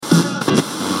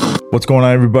What's going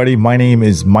on, everybody? My name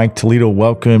is Mike Toledo.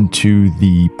 Welcome to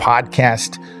the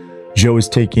podcast. Joe is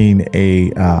taking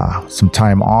some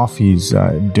time off. He's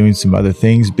doing some other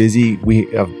things. Busy. We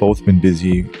have both been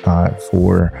busy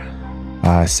for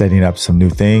setting up some new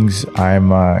things.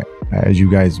 I'm, as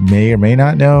you guys may or may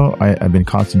not know, I've been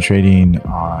concentrating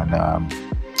on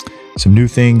some new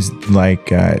things,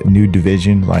 like a new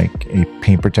division, like a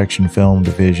paint protection film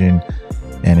division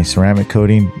and a ceramic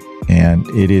coating. And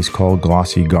it is called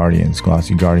Glossy Guardians,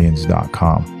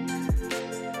 glossyguardians.com.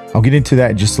 I'll get into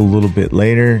that just a little bit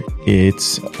later.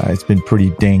 It's been pretty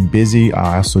dang busy.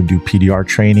 I also do PDR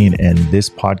training, and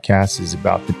this podcast is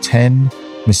about the 10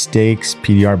 mistakes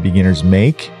PDR beginners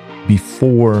make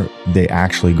before they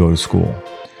actually go to school.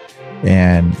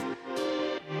 And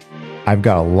I've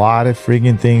got a lot of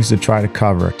friggin' things to try to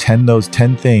cover. Those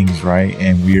 10 things, right?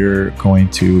 And we're going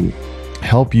to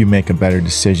help you make a better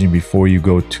decision before you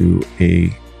go to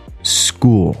a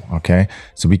school, okay?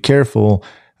 So be careful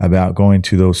about going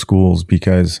to those schools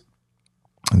because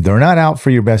they're not out for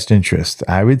your best interest.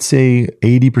 I would say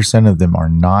 80% of them are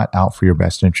not out for your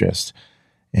best interest.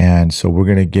 And so we're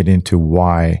going to get into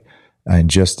why in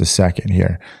just a second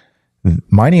here.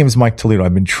 My name is Mike Toledo.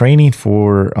 I've been training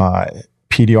for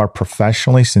PDR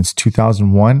professionally since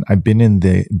 2001. I've been in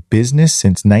the business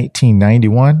since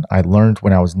 1991. I learned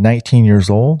when I was 19 years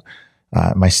old.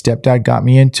 My stepdad got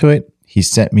me into it. He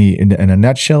sent me, in a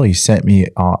nutshell, he sent me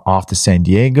off to San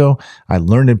Diego. I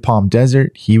learned in Palm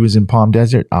Desert. He was in Palm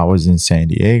Desert. I was in San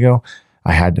Diego.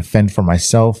 I had to fend for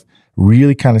myself,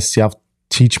 really kind of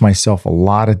teach myself a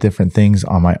lot of different things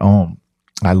on my own.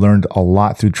 I learned a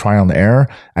lot through trial and error.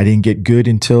 I didn't get good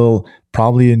until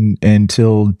about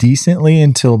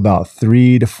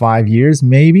 3 to 5 years,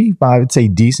 maybe. But I would say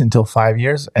decent until 5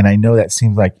 years. And I know that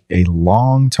seems like a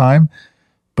long time,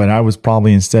 but I was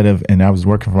probably I was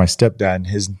working for my stepdad, and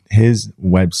his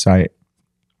website,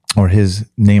 or his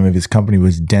name of his company,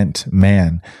 was Dent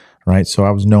Man, right? So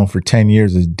I was known for 10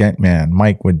 years as Dent Man,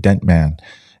 Mike with Dent Man.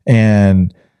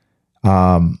 And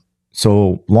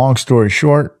so long story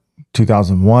short,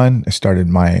 2001, I started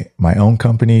my own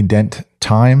company, Dent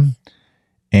Time.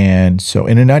 And so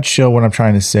in a nutshell, what I'm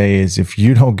trying to say is if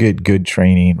you don't get good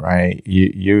training, right,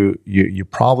 you're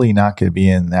probably not going to be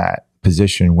in that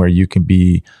position where you can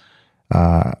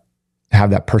have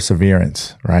that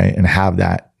perseverance, right, and have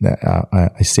that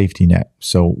a safety net.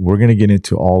 So we're going to get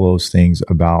into all those things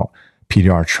about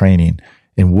PDR training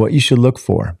and what you should look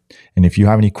for. And if you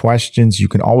have any questions, you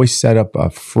can always set up a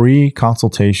free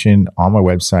consultation on my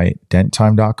website,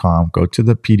 denttime.com. Go to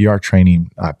the PDR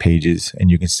training pages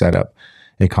and you can set up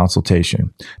a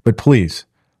consultation. But please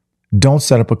don't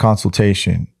set up a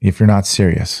consultation if you're not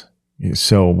serious.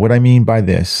 So what I mean by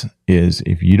this is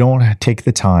if you don't take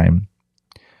the time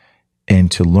and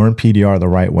to learn PDR the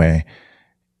right way,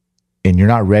 and you're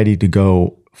not ready to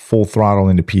go full throttle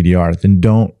into PDR, then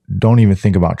don't even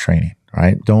think about training,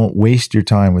 right? Don't waste your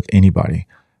time with anybody.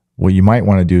 What you might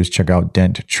want to do is check out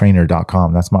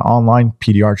denttrainer.com. That's my online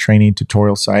PDR training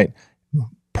tutorial site.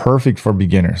 Perfect for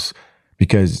beginners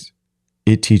because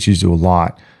it teaches you a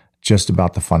lot just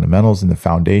about the fundamentals and the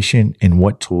foundation and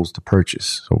what tools to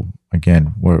purchase. So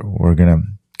again, we're going to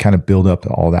kind of build up to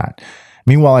all that.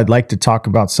 Meanwhile, I'd like to talk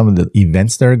about some of the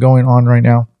events that are going on right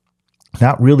now.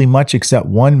 Not really much except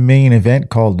one main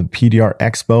event called the PDR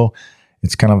Expo.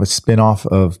 It's kind of a spinoff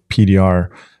of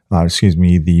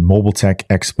the Mobile Tech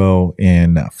Expo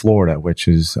in Florida, which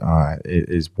is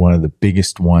one of the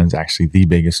biggest ones, actually the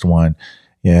biggest one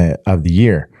of the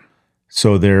year.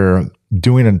 So they're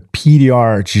doing a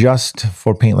PDR just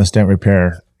for paintless dent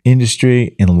repair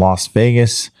industry in Las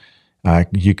Vegas.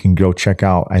 You can go check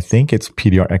out, I think it's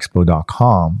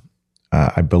pdrexpo.com.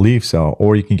 I believe so.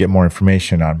 Or you can get more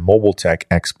information on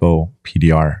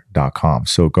mobiletechexpopdr.com.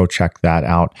 So go check that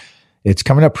out. It's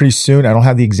coming up pretty soon. I don't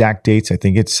have the exact dates. I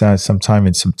think it's sometime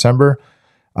in September.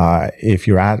 If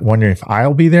you're wondering if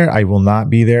I'll be there, I will not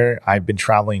be there. I've been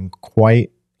traveling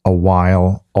quite a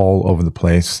while all over the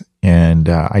place, and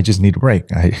I just need a break.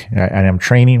 I'm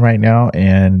training right now,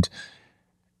 and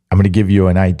I'm going to give you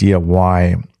an idea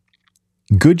why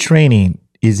good training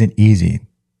isn't easy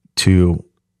to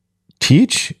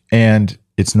teach, and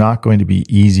it's not going to be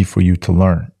easy for you to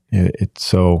learn.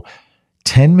 So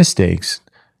 10 mistakes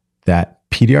that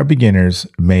PDR beginners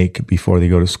make before they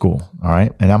go to school. All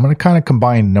right. And I'm going to kind of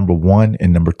combine number 1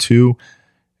 and number 2.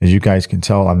 As you guys can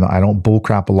tell, I don't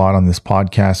bullcrap a lot on this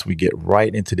podcast. We get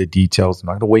right into the details. I'm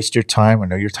not going to waste your time. I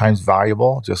know your time's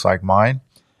valuable, just like mine.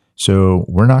 So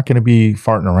we're not going to be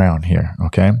farting around here.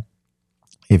 Okay.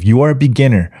 If you are a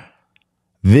beginner,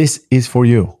 this is for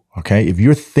you. Okay. If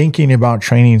you're thinking about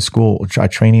training in school,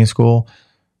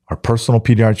 or personal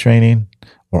PDR training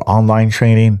or online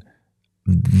training,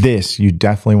 this you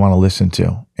definitely want to listen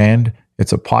to. And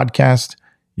it's a podcast.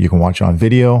 You can watch on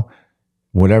video,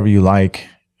 whatever you like.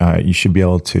 You should be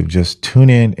able to just tune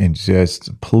in and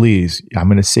just, please, I'm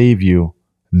going to save you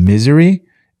misery.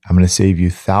 I'm going to save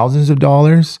you thousands of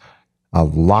dollars, a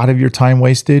lot of your time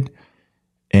wasted,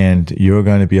 and you're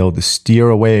going to be able to steer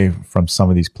away from some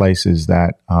of these places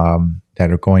that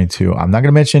are going to, I'm not going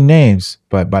to mention names,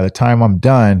 but by the time I'm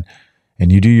done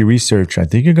and you do your research, I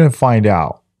think you're going to find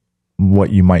out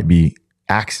what you might be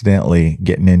accidentally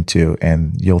getting into,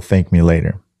 and you'll thank me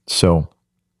later. So,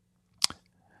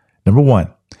 number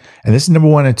one, and this is number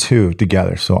 1 and 2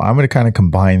 together. So I'm going to kind of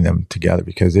combine them together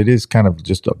because it is kind of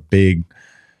just a big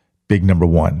number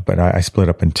 1, but I split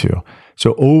up in 2.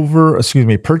 So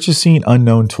purchasing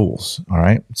unknown tools. All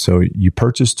right. So you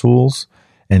purchase tools.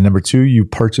 And number 2, you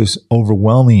purchase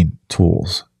overwhelming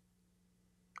tools.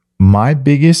 My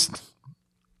biggest,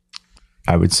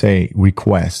 I would say,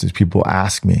 request is people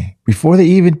ask me before they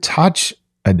even touch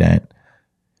a dent,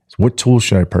 what tools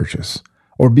should I purchase?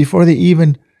 Or before they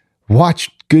even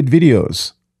watch good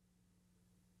videos.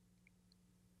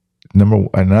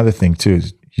 Another thing too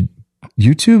is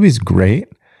YouTube is great,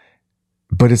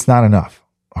 but it's not enough.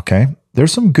 Okay.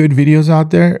 There's some good videos out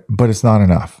there, but it's not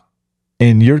enough.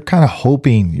 And you're kind of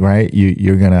hoping, right?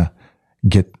 You're going to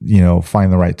get,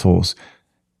 find the right tools.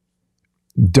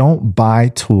 Don't buy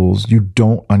tools you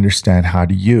don't understand how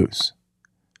to use.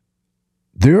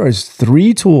 There is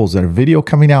 3 tools that are video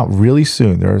coming out really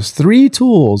soon. There's 3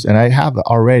 tools, and I have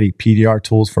already PDR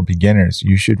tools for beginners.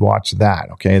 You should watch that.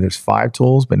 Okay. There's 5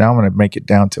 tools, but now I'm going to make it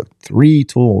down to 3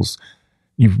 tools.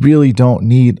 You really don't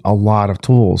need a lot of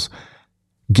tools.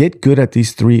 Get good at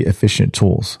these 3 efficient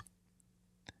tools.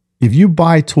 If you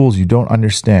buy tools you don't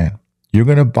understand, you're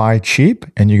going to buy cheap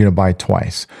and you're going to buy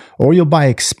twice. Or you'll buy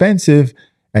expensive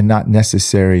and not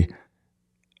necessarily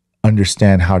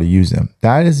understand how to use them.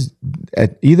 That is,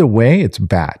 either way, it's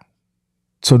bad.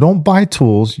 So don't buy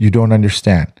tools you don't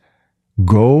understand.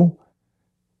 Go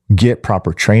get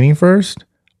proper training first,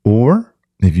 or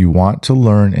if you want to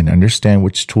learn and understand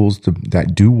which tools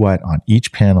that do what on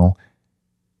each panel,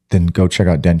 then go check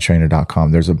out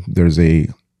denttrainer.com. There's a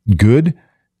good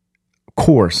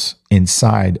course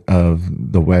inside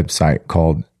of the website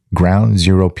called Ground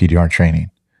Zero PDR Training.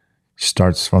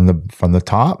 Starts from the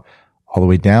top all the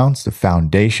way down. It's the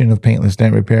foundation of paintless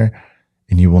dent repair,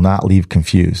 and you will not leave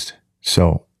confused.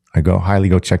 So highly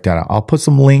go check that out. I'll put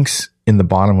some links in the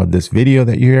bottom of this video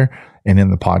that you hear and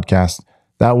in the podcast.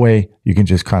 That way you can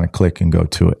just kind of click and go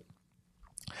to it.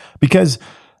 Because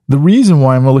the reason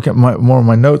why, I'm going to look at more of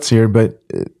my notes here, but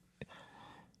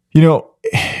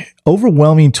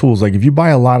overwhelming tools, like if you buy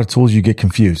a lot of tools, you get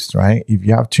confused, right? If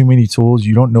you have too many tools,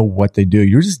 you don't know what they do.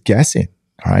 You're just guessing,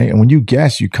 all right? And when you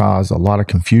guess, you cause a lot of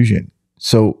confusion.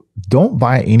 So don't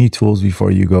buy any tools before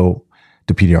you go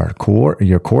to PDR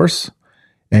your course,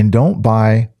 and don't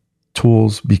buy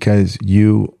tools because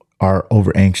you are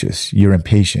over anxious. You're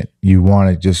impatient. You want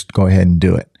to just go ahead and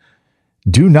do it.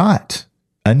 Do not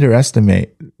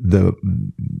underestimate the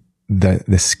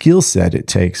skill set it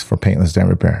takes for paintless dent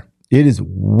repair. It is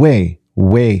way,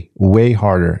 way, way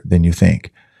harder than you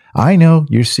think. I know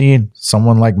you're seeing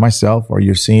someone like myself, or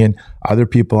you're seeing other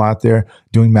people out there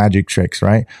doing magic tricks,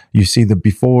 right? You see the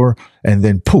before and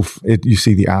then poof, you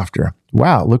see the after.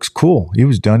 Wow, it looks cool. He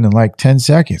was done in like 10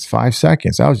 seconds, 5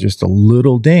 seconds. That was just a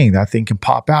little ding. That thing can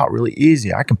pop out really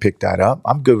easy. I can pick that up.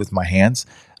 I'm good with my hands.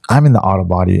 I'm in the auto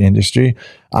body industry.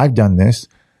 I've done this.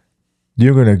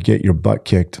 You're going to get your butt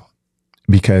kicked,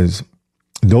 because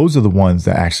those are the ones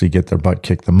that actually get their butt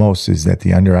kicked the most, is that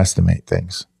they underestimate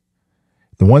things.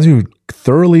 The ones who are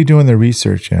thoroughly doing their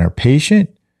research and are patient,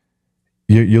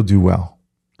 you'll do well.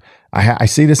 I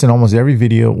say this in almost every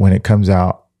video when it comes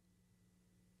out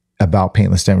about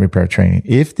paintless dent repair training.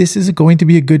 If this is going to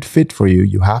be a good fit for you,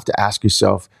 you have to ask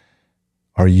yourself,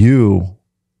 do you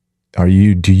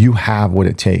have what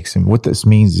it takes? And what this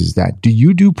means is that, do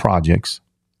you do projects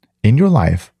in your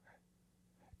life?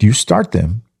 Do you start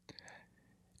them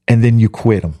and then you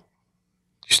quit them?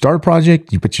 You start a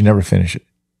project, but you never finish it.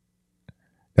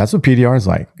 That's what PDR is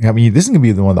like. I mean, this is going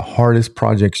to be one of the hardest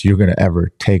projects you're going to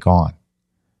ever take on.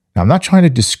 Now, I'm not trying to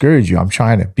discourage you. I'm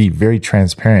trying to be very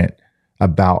transparent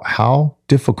about how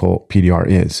difficult PDR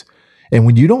is. And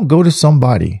when you don't go to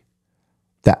somebody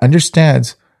that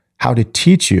understands how to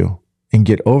teach you and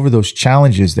get over those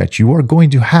challenges that you are going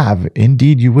to have,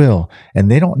 indeed you will,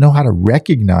 and they don't know how to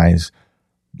recognize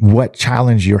what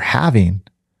challenge you're having,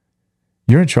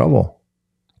 you're in trouble.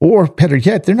 Or better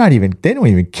yet, they don't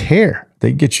even care.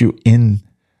 They get you in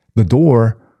the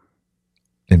door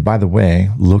And by the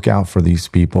way, look out for these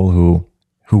people who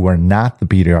are not the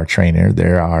PDR trainer.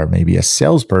 There are maybe a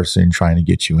salesperson trying to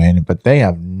get you in, but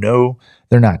they're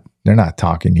not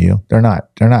talking to you. They're not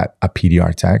a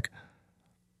PDR tech.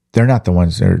 They're not the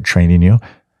ones that are training you.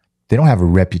 They don't have a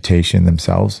reputation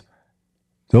themselves.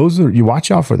 You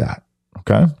watch out for that.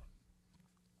 Okay.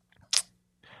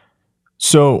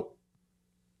 So,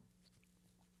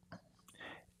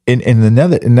 and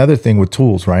another thing with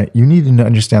tools, right? You need to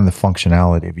understand the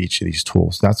functionality of each of these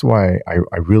tools. That's why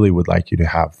I really would like you to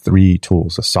have 3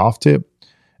 tools: a soft tip,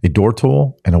 a door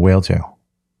tool, and a whale tail.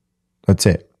 That's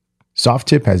it. Soft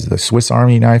tip has the Swiss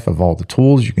Army knife of all the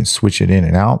tools. You can switch it in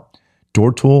and out.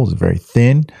 Door tool is very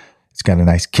thin. It's got a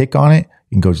nice kick on it.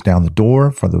 It goes down the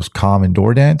door for those common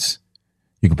door dents.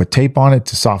 You can put tape on it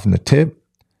to soften the tip.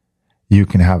 You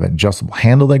can have an adjustable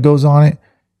handle that goes on it.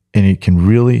 And it can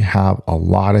really have a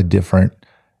lot of different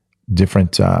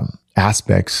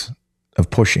aspects of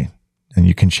pushing. And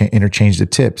you can interchange the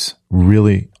tips.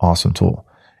 Really awesome tool.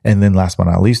 And then last but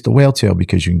not least, the whale tail,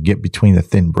 because you can get between the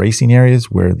thin bracing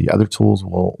areas where the other tools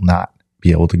will not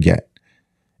be able to get.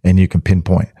 And you can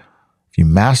pinpoint. If you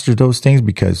master those things,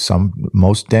 because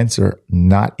most dents are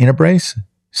not in a brace,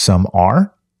 some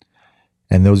are.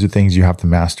 And those are things you have to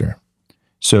master.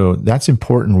 So that's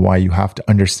important, why you have to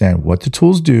understand what the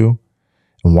tools do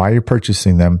and why you're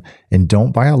purchasing them. And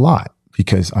don't buy a lot,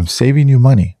 because I'm saving you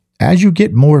money. As you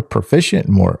get more proficient,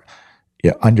 more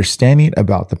understanding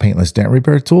about the paintless dent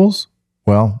repair tools,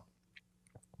 well,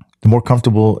 the more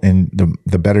comfortable and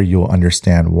the better you'll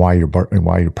understand why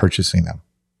you're purchasing them.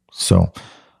 So,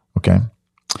 okay.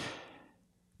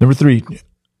 Number 3,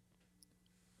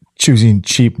 choosing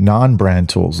cheap non-brand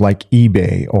tools like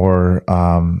eBay or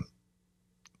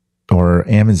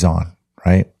Amazon,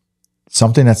 right?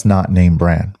 Something that's not name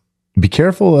brand. Be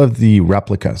careful of the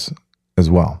replicas as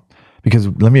well, because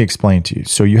let me explain to you.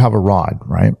 So you have a rod,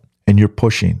 right? And you're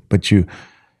pushing, but the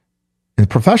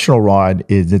professional rod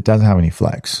it doesn't have any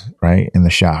flex, right? In the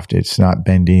shaft, it's not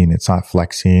bending, it's not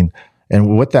flexing.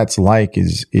 And what that's like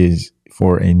is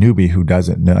for a newbie who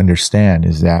doesn't understand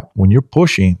is that when you're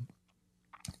pushing,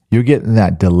 you're getting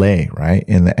that delay, right?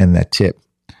 In that tip.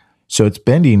 So it's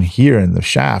bending here in the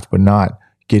shaft, but not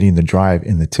getting the drive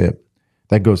in the tip.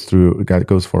 That goes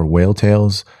for whale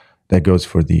tails. That goes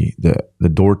for the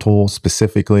door tool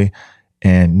specifically.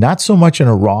 And not so much in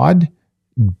a rod,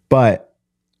 but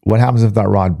what happens if that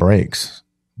rod breaks?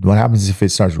 What happens if it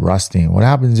starts rusting? What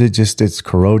happens if it's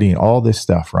corroding? All this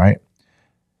stuff, right?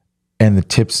 And the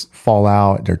tips fall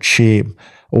out, they're cheap.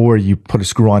 Or you put a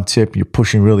screw-on tip, you're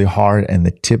pushing really hard, and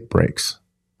the tip breaks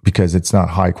because it's not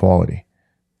high quality.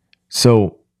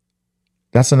 So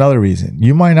that's another reason.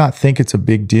 You might not think it's a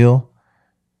big deal,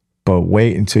 but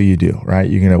wait until you do, right?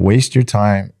 You're going to waste your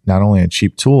time not only on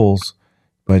cheap tools,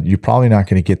 but you're probably not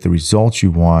going to get the results you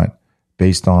want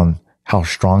based on how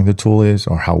strong the tool is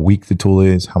or how weak the tool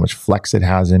is, how much flex it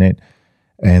has in it.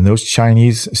 And those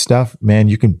Chinese stuff, man,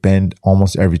 you can bend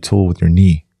almost every tool with your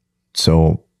knee.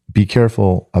 So be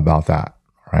careful about that,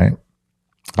 right?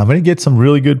 I'm going to get some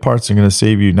really good parts. I'm going to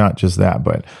save you not just that,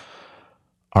 but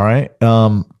all right.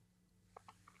 Number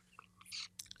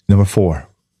 4,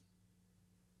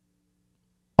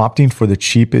 opting for the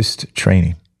cheapest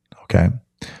training. Okay.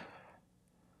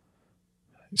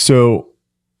 So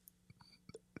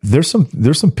there's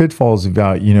some pitfalls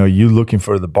about, you looking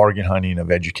for the bargain hunting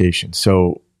of education.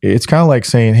 So it's kind of like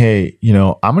saying, hey,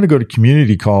 I'm going to go to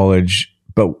community college,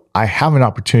 but I have an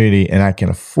opportunity and I can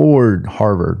afford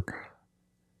Harvard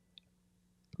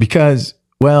because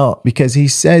he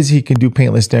says he can do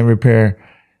paintless dent repair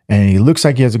and he looks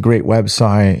like he has a great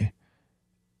website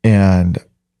and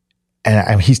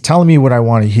he's telling me what I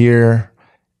want to hear.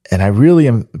 And I really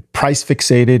am price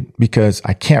fixated because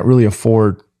I can't really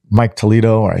afford Mike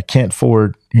Toledo or I can't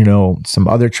afford, some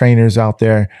other trainers out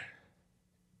there.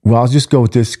 Well, I'll just go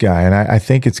with this guy. And I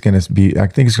think it's going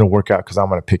to work out because I'm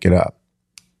going to pick it up.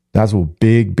 That's a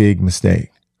big, big mistake.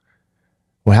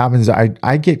 What happens,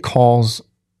 I get calls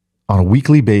on a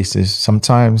weekly basis,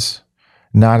 sometimes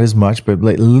not as much, but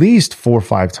at least 4 or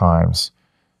 5 times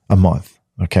a month.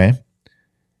 Okay.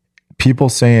 People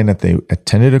saying that they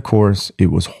attended a course. It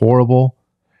was horrible.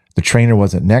 The trainer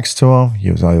wasn't next to him. He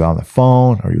was either on the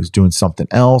phone or he was doing something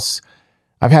else.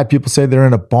 I've had people say they're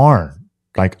in a barn,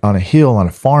 like on a hill, on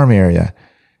a farm area,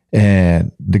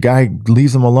 and the guy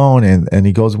leaves them alone and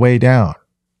he goes way down.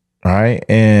 All right.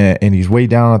 And he's way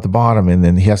down at the bottom. And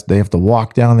then they have to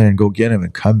walk down there and go get him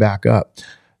and come back up.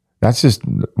 That's just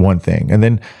one thing. And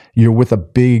then you're with a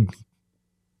big,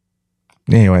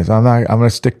 anyways, I'm going to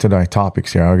stick to my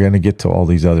topics here. I'm going to get to all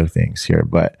these other things here,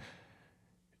 but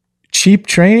cheap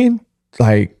training,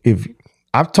 like if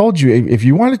I've told you, if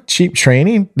you want a cheap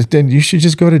training, then you should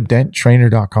just go to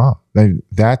denttrainer.com.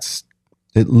 That's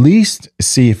at least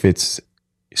see if it's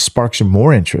sparks you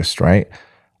more interest, right?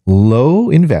 Low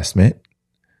investment,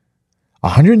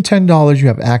 $110. You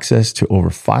have access to over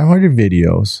 500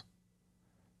 videos,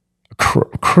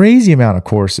 crazy amount of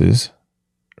courses,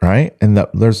 right? And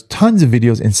there's tons of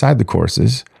videos inside the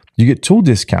courses. You get tool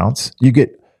discounts. You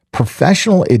get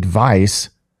professional advice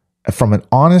from an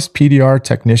honest PDR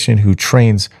technician who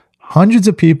trains hundreds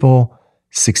of people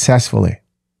successfully.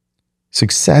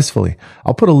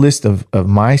 I'll put a list of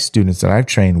my students that I've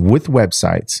trained with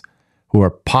websites who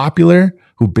are popular,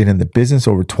 who've been in the business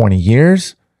over 20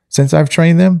 years since I've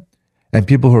trained them, and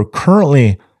people who are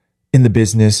currently in the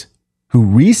business who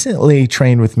recently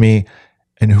trained with me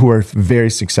and who are very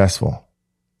successful.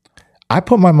 I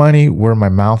put my money where my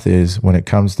mouth is when it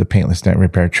comes to paintless dent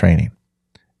repair training.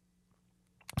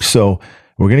 So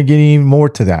we're going to get even more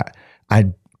to that.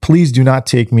 Please do not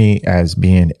take me as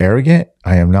being arrogant.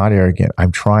 I am not arrogant.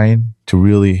 I'm trying to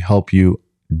really help you.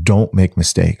 Don't make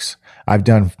mistakes. I've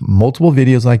done multiple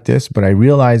videos like this, but I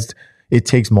realized it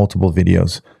takes multiple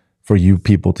videos for you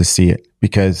people to see it,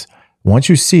 because once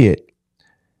you see it,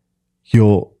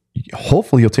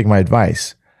 hopefully you'll take my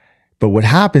advice. But what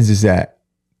happens is that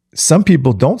some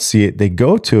people don't see it. They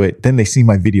go to it, then they see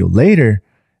my video later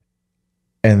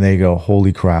and they go,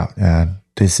 holy crap, man,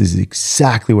 this is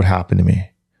exactly what happened to me.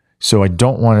 So I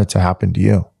don't want it to happen to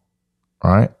you.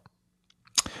 All right.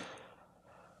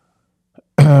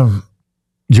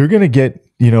 You're going to get,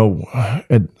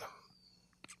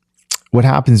 what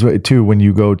happens too when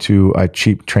you go to a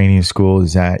cheap training school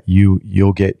is that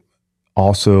you'll get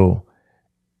also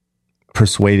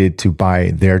persuaded to buy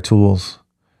their tools.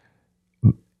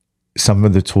 Some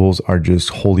of the tools are just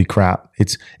holy crap.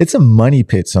 It's a money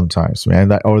pit sometimes,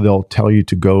 man. Or they'll tell you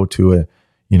to go to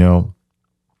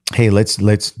hey, let's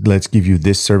give you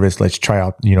this service. Let's try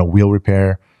out, wheel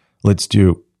repair. Let's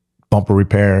do bumper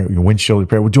repair, windshield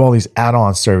repair. We'll do all these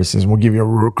add-on services and we'll give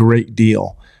you a great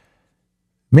deal.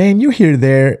 Man, you're here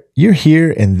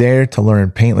and there to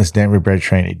learn paintless dent repair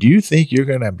training. Do you think you're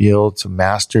going to be able to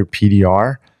master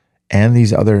PDR and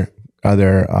these other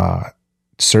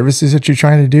services that you're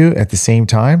trying to do at the same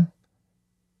time?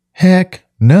 Heck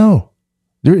no.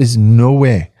 There is no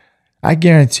way. I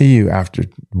guarantee you, after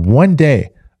one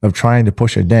day of trying to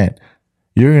push a dent,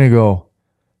 you're going to go,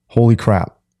 holy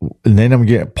crap. And then I'm going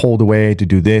to get pulled away to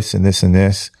do this and this and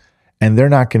this. And they're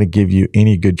not going to give you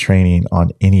any good training on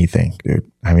anything,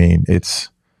 dude. I mean, it's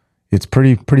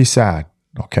pretty sad.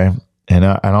 Okay. And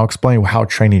I'll explain how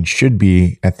training should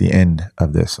be at the end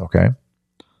of this. Okay.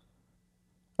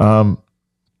 Number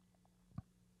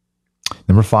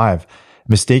 5,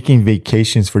 mistaking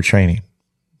vacations for training.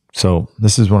 So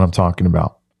this is what I'm talking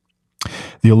about.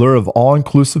 The allure of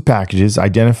all-inclusive packages,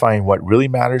 identifying what really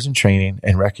matters in training,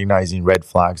 and recognizing red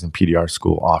flags in PDR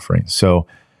school offerings. So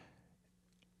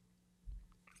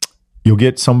you'll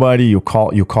get somebody, you'll call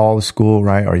the school,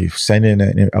 right? Or you send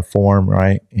in a form,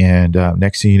 right? And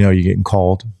next thing you know, you're getting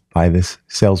called by this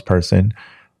salesperson.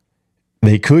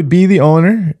 They could be the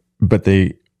owner, but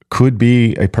they could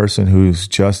be a person who's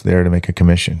just there to make a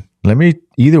commission.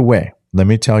 Either way, let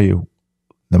me tell you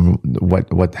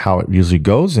how it usually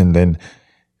goes, and then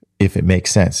if it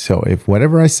makes sense. So if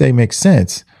whatever I say makes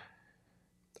sense,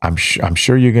 I'm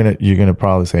sure you're gonna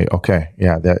probably say, okay,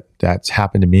 yeah, that's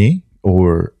happened to me.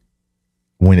 Or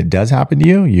when it does happen to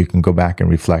you, you can go back and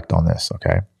reflect on this.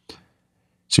 Okay.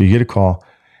 So you get a call.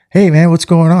 Hey man, what's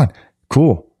going on?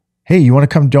 Cool. Hey, you want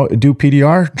to come do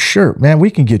PDR? Sure, man, we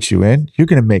can get you in. You're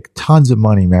going to make tons of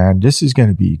money, man. This is going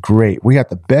to be great. We got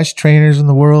the best trainers in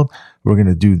the world. We're going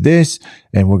to do this,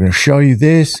 and we're going to show you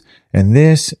this and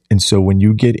this. And so when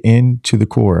you get into the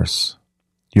course,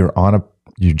 you're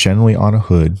generally on a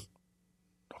hood.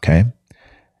 Okay.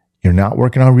 You're not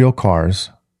working on real cars,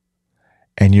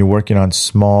 and you're working on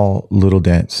small little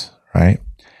dents, right?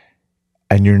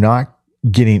 And you're not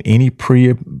getting any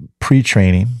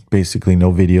pre-training, basically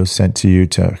no videos sent to you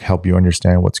to help you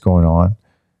understand what's going on.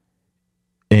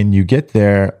 And you get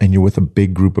there and you're with a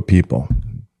big group of people,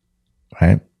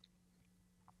 right?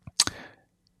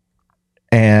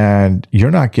 And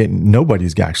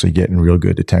nobody's actually getting real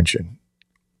good attention.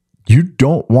 You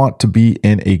don't want to be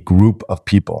in a group of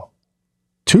people.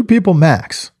 2 people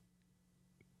max.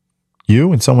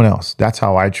 You and someone else. That's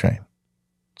how I train.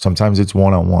 Sometimes it's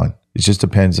one-on-one. It just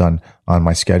depends on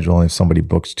my schedule and if somebody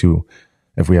books 2,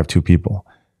 if we have 2 people.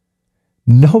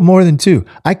 No more than 2.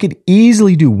 I could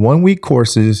easily do 1-week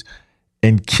courses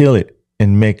and kill it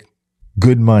and make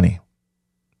good money.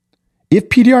 If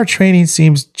PDR training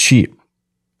seems cheap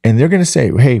and they're going to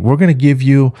say, hey, we're going to give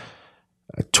you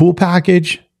a tool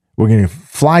package. We're going to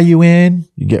fly you in.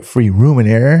 You get free room and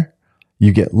air.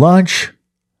 You get lunch.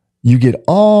 You get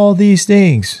all these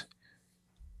things.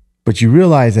 But you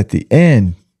realize at the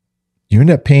end, you end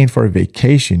up paying for a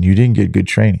vacation. You didn't get good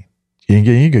training. You didn't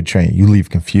get any good training. You leave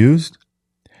confused.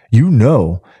 You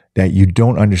know that you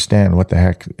don't understand what the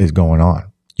heck is going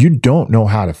on. You don't know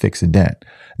how to fix a dent.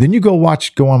 Then you go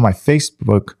on my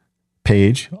Facebook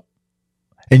page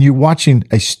and you're watching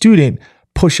a student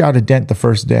push out a dent the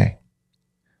first day.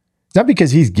 It's not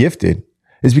because he's gifted.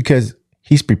 It's because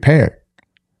he's prepared.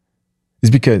 It's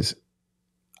because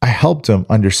I helped him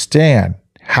understand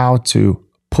how to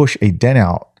push a dent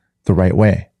out the right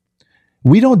way.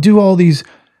 We don't do all these,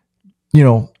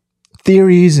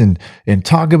 theories and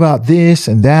talk about this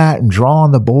and that and draw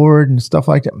on the board and stuff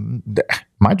like that.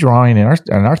 My drawing and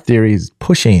our theory is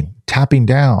pushing, tapping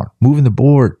down, moving the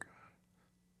board,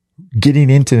 getting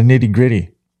into the nitty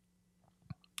gritty.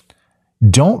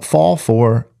 Don't fall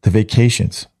for the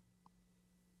vacations.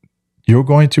 You're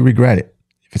going to regret it.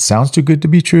 If it sounds too good to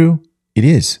be true, it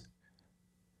is.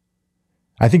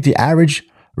 I think the average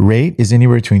rate is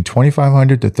anywhere between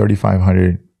 $2,500 to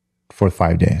 $3,500 for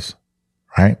 5 days,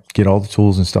 right? Get all the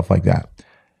tools and stuff like that.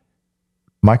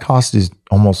 My cost is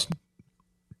almost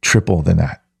triple than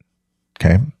that,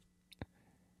 okay?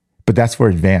 But that's for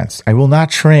advanced. I will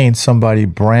not train somebody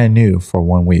brand new for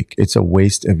 1 week. It's a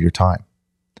waste of your time.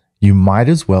 You might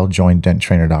as well join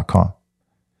denttrainer.com.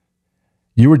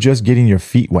 You are just getting your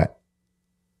feet wet.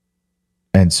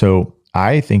 And so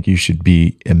I think you should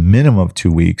be a minimum of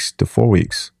 2 weeks to 4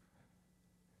 weeks.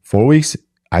 4 weeks,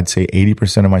 I'd say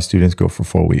 80% of my students go for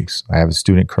 4 weeks. I have a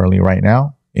student currently right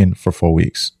now in for 4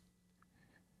 weeks.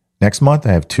 Next month,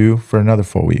 I have 2 for another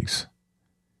 4 weeks.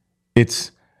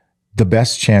 It's the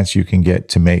best chance you can get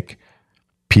to make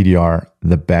PDR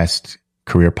the best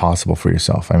career possible for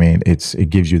yourself. I mean, it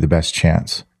gives you the best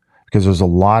chance because there's a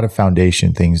lot of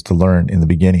foundation things to learn in the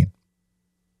beginning.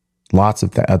 Lots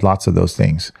of those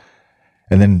things.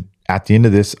 And then at the end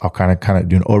of this, I'll kind of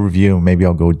do an overview. Maybe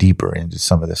I'll go deeper into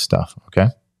some of this stuff. Okay.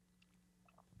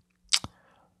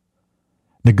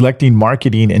 Neglecting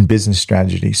marketing and business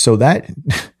strategy. So that,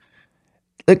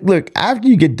 look, after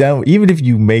you get done, even if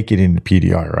you make it into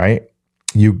PDR, right?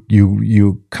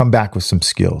 You come back with some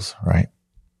skills, right?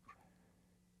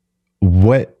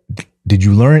 What did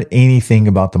you learn anything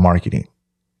about the marketing?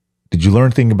 Did you learn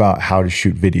anything about how to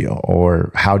shoot video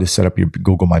or how to set up your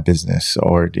Google My Business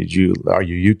or your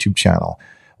YouTube channel?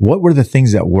 What were the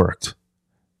things that worked?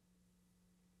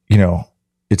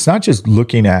 It's not just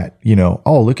looking at,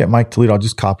 look at Mike Toledo. I'll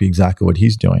just copy exactly what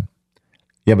he's doing.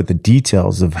 Yeah, but the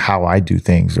details of how I do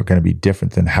things are going to be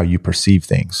different than how you perceive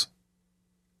things.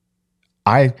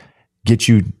 I get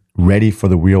you ready for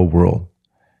the real world.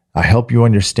 I help you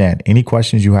understand any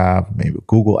questions you have, maybe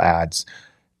Google ads,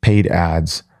 paid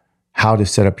ads, how to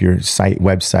set up your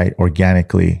website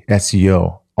organically,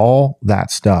 SEO, all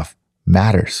that stuff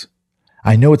matters.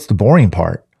 I know it's the boring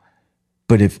part,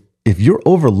 but if you're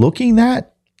overlooking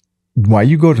that while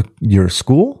you go to your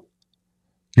school,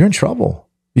 you're in trouble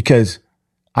because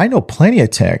I know plenty of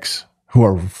techs who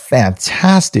are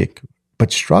fantastic,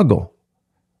 but struggle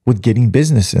with getting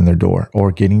business in their door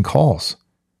or getting calls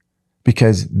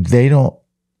because they don't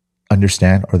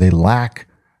understand or they lack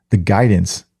the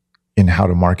guidance in how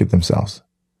to market themselves.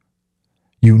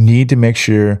 You need to make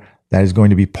sure that is going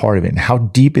to be part of it. And how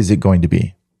deep is it going to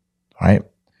be? Right?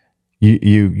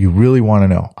 You really want to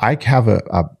know. I have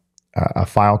a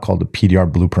file called the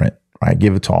PDR blueprint. Right? I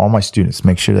give it to all my students,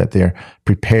 make sure that they're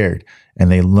prepared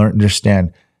and they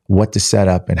understand what to set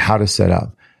up and how to set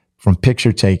up, from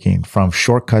picture taking, from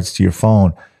shortcuts to your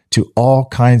phone, to all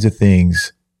kinds of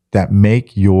things that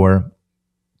make your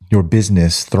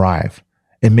business thrive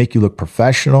and make you look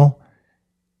professional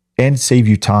and save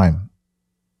you time.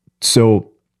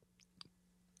 So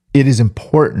it is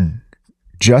important,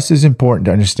 just as important,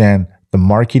 to understand the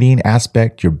marketing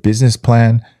aspect, your business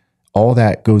plan, all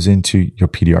that goes into your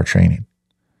PDR training.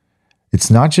 It's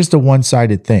not just a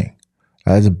one-sided thing.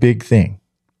 That's a big thing.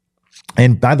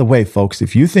 And by the way, folks,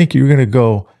 if you think you're going to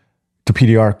go to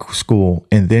PDR school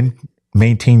and then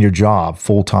maintain your job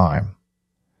full-time,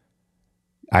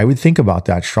 I would think about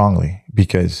that strongly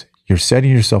because you're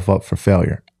setting yourself up for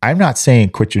failure. I'm not saying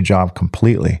quit your job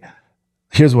completely.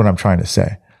 Here's what I'm trying to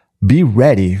say. Be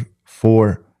ready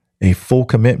for a full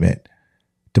commitment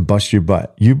to bust your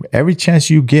butt. Every chance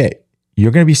you get,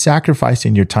 you're going to be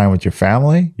sacrificing your time with your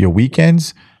family, your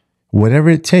weekends, whatever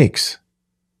it takes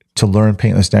to learn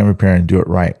paintless dent repair and do it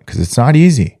right, because it's not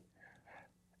easy.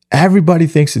 Everybody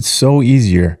thinks it's so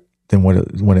easier than what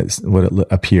it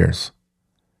appears.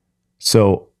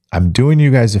 So I'm doing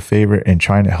you guys a favor and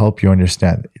trying to help you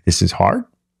understand this is hard.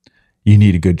 You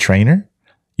need a good trainer.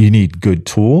 You need good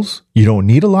tools. You don't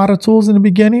need a lot of tools in the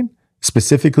beginning,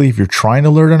 specifically if you're trying to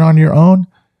learn it on your own.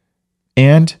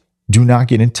 And do not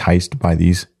get enticed by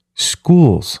these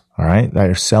schools, all right, that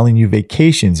are selling you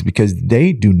vacations, because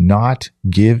they do not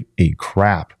give a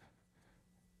crap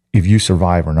if you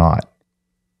survive or not.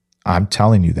 I'm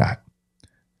telling you that.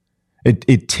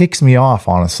 It ticks me off,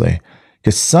 honestly,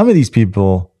 because some of these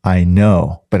people I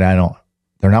know, but I don't,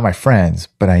 they're not my friends,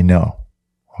 but I know.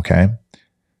 Okay.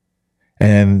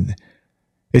 And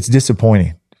it's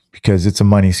disappointing because it's a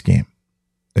money scheme.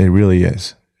 It really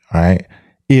is. All right.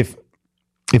 If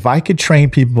I could train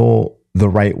people the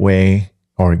right way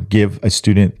or give a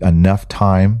student enough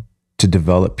time to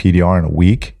develop PDR in a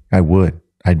week, I would.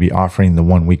 I'd be offering the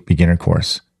 1 week beginner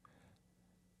course.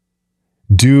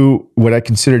 Do what I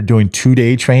consider doing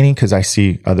 2-day training, because I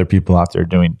see other people out there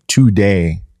doing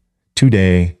two-day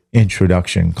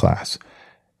introduction class.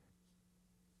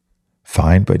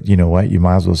 Fine, but you know what? You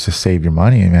might as well just save your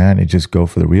money, man, and just go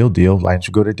for the real deal. Why don't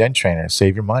you go to Dent Trainer?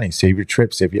 Save your money, save your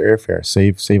trip, save your airfare,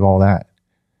 save all that.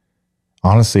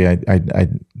 Honestly,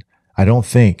 I don't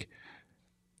think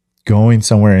going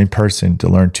somewhere in person to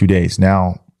learn 2 days.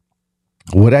 Now,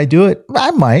 would I do it?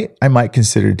 I might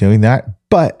consider doing that,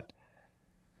 but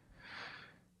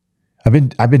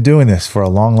I've been doing this for a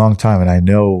long time, and I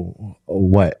know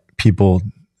what people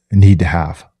need to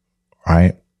have,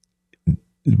 right?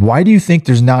 Why do you think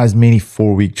there's not as many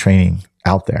 4-week training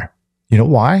out there? You know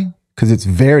why? Because it's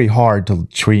very hard to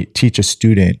teach a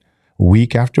student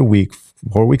week after week,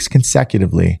 4 weeks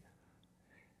consecutively,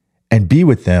 and be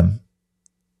with them.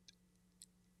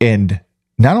 And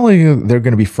not only are they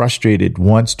going to be frustrated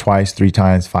once, twice, 3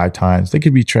 times, 5 times, they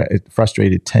could be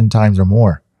frustrated 10 times or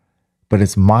more. But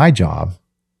it's my job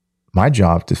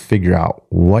to figure out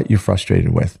what you're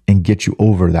frustrated with and get you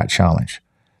over that challenge.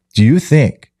 Do you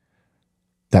think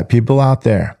that people out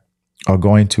there are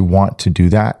going to want to do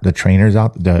that? The trainers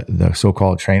the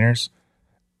so-called trainers?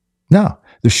 No.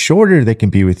 The shorter they can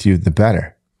be with you, the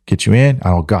better. Get you in.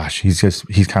 Oh gosh, he's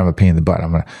kind of a pain in the butt.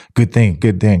 Good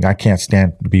thing. I can't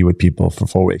stand to be with people for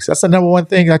 4 weeks. That's the number one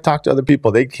thing I talk to other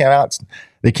people. They can't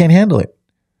handle it.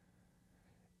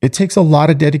 It takes a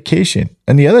lot of dedication.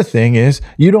 And the other thing is,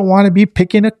 you don't want to be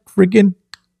picking a friggin'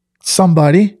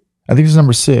 somebody. I think it's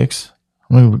number 6.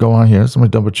 I'm going to go on here. So I'm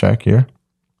going to double check here.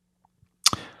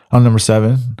 On number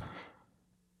 7,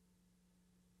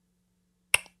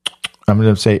 I'm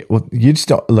going to say, well,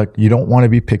 you don't want to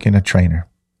be picking a trainer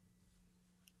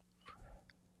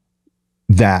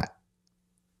that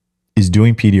is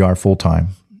doing PDR full time,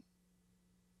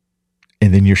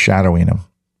 and then you're shadowing them.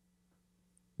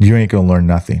 You ain't going to learn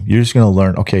nothing. You're just going to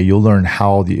learn, okay, you'll learn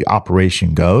how the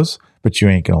operation goes, but you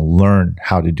ain't going to learn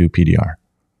how to do PDR.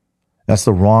 That's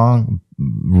the wrong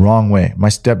way. My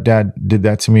stepdad did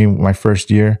that to me my first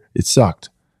year. It sucked.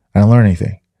 I didn't learn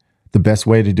anything. The best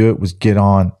way to do it was get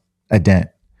on a dent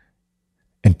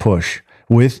and push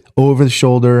with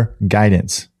over-the-shoulder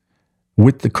guidance,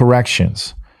 with the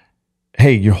corrections.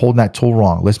 Hey, you're holding that tool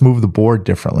wrong. Let's move the board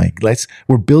differently.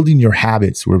 We're building your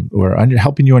habits. We're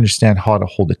helping you understand how to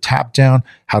hold a tap down,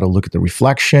 how to look at the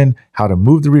reflection, how to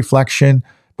move the reflection.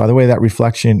 By the way, that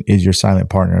reflection is your silent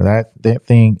partner. That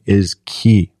thing is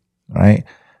key, right?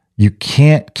 You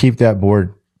can't keep that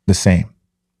board the same.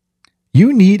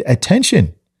 You need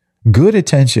attention, good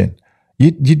attention.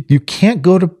 You can't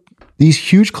go to these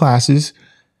huge classes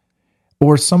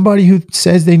or somebody who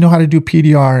says they know how to do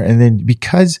PDR, and then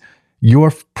because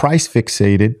you're price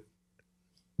fixated,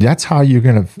 that's how you're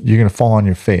gonna fall on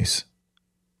your face.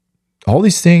 All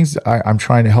these things I'm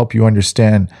trying to help you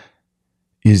understand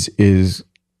is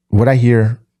what I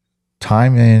hear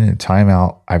time in and time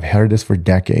out. I've heard this for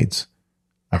decades.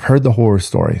 I've heard the horror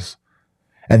stories,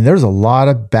 and there's a lot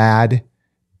of bad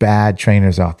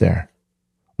trainers out there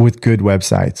with good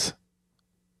websites.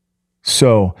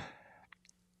 So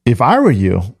if I were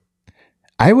you,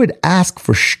 I would ask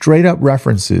for straight up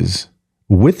references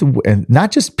and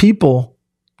not just people.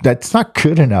 That's not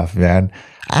good enough, man.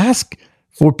 Ask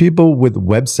for people with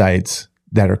websites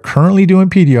that are currently doing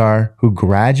PDR, who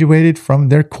graduated from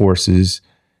their courses,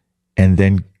 and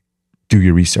then do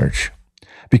your research.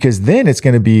 Because then it's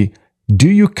going to be, can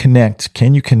you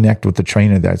connect with the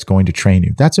trainer that's going to train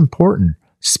you? That's important.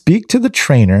 Speak to the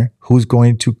trainer who's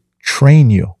going to train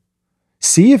you.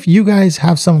 See if you guys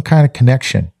have some kind of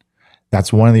connection.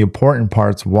 That's one of the important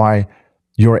parts why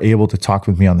you're able to talk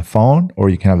with me on the phone, or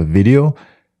you can have a video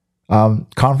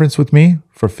conference with me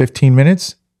for 15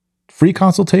 minutes, free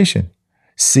consultation.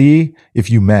 See if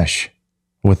you mesh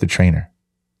with the trainer.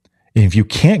 And if you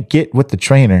can't get with the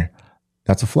trainer,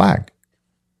 That's a flag.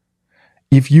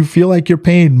 If you feel like you're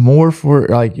paying more for,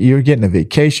 like you're getting a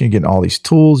vacation, you're getting all these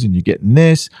tools and you're getting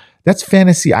this, that's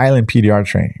Fantasy Island PDR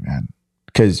training, man.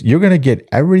 Because you're going to get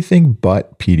everything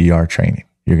but PDR training.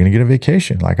 You're going to get a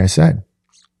vacation, like I said.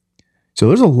 So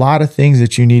there's a lot of things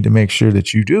that you need to make sure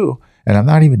that you do. And I'm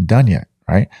not even done yet,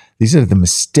 right? These are the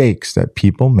mistakes that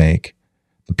people make,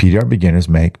 the PDR beginners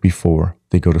make before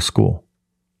they go to school.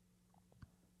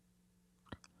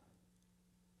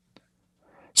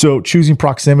 So choosing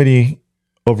proximity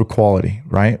over quality,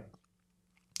 right?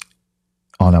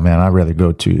 Oh no, man, I'd rather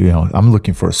go to, I'm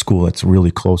looking for a school that's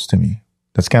really close to me.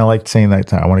 That's kind of like saying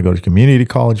that I want to go to community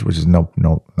college, which is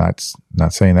that's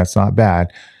not saying that's not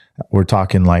bad. We're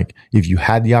talking like if you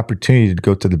had the opportunity to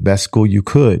go to the best school you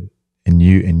could and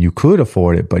you could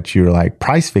afford it, but you're like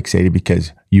price fixated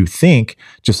because you think,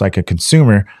 just like a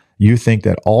consumer, you think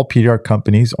that all PDR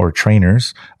companies or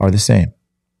trainers are the same.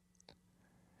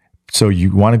 So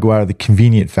you want to go out of the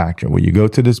convenient factor where you go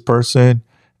to this person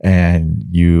and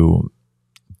you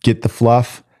get the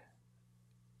fluff,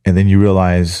 and then you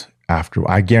realize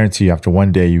I guarantee you after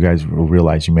one day, you guys will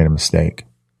realize you made a mistake.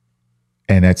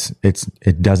 And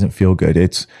it doesn't feel good.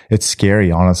 It's scary,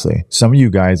 honestly. Some of you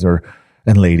guys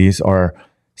and ladies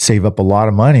save up a lot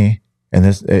of money and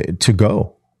this to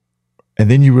go.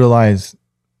 And then you realize,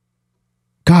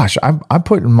 gosh, I'm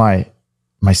putting my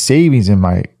savings in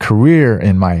my career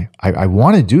and I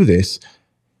want to do this,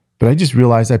 but I just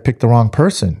realized I picked the wrong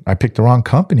person. I picked the wrong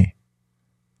company.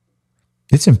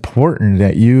 It's important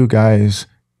that you guys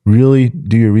really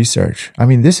do your research. I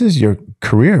mean, this is your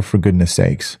career, for goodness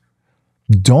sakes.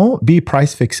 Don't be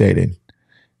price fixated.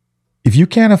 If you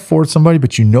can't afford somebody,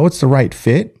 but you know it's the right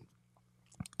fit,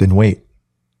 then wait.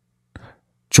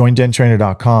 Join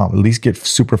denttrainer.com. At least get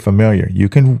super familiar. You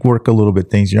can work a little bit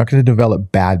things. You're not going to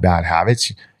develop bad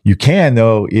habits. You can,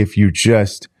 though, if you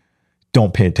just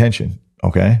don't pay attention.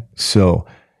 Okay. So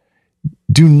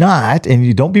do not, and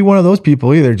you don't be one of those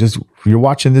people either. Just you're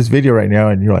watching this video right now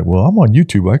and you're like, well, I'm on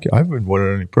YouTube. I've been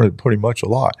learning pretty much a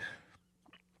lot.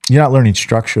 You're not learning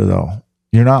structure, though.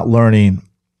 You're not learning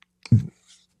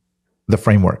the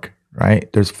framework,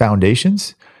 right? There's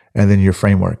foundations and then your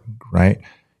framework, right?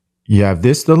 You have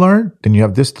this to learn, then you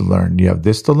have this to learn. You have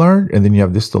this to learn, and then you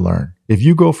have this to learn. If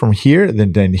you go from here,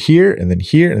 then here, and then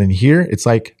here, and then here, it's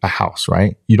like a house,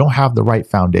 right? You don't have the right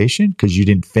foundation because you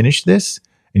didn't finish this,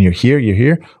 and you're here.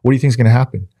 What do you think is going to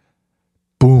happen?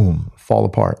 Boom, fall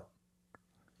apart.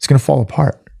 It's going to fall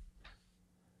apart.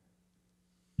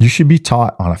 You should be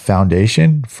taught on a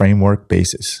foundation, framework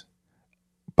basis.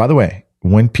 By the way,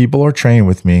 when people are trained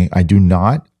with me, I do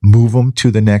not move them to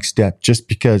the next step just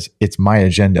because it's my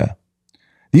agenda.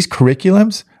 These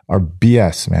curriculums are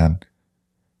BS, man.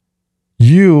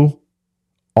 You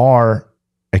are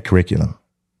a curriculum.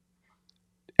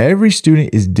 Every student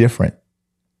is different.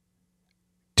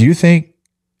 Do you think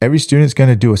every student is going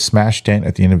to do a smash dent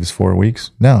at the end of his 4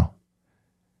 weeks? No.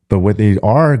 But what they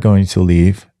are going to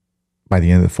leave by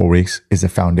the end of the 4 weeks is a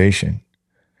foundation.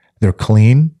 They're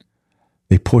clean.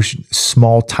 They push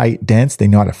small, tight dents. They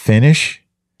know how to finish.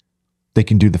 They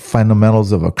can do the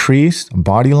fundamentals of a crease, a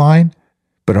body line.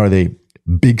 But are they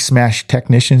big smash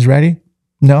technicians ready?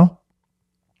 No.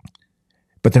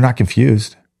 But they're not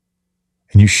confused.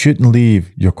 And you shouldn't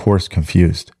leave your course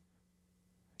confused.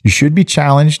 You should be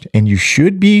challenged and you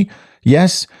should be,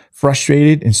 yes,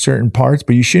 frustrated in certain parts,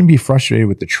 but you shouldn't be frustrated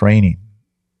with the training.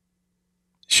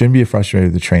 Shouldn't be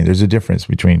frustrated with the training. There's a difference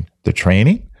between the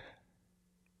training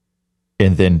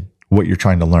and then what you're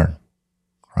trying to learn,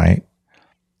 right?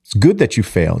 It's good that you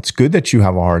fail. It's good that you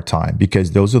have a hard time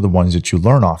because those are the ones that you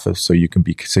learn off of so you can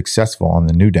be successful on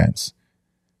the new dents.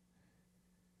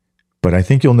 But I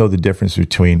think you'll know the difference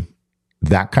between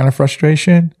that kind of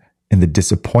frustration and the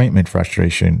disappointment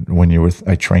frustration when you're with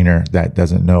a trainer that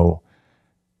doesn't know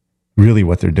really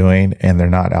what they're doing and they're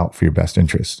not out for your best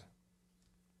interest.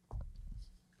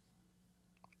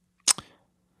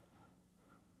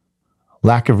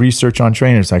 Lack of research on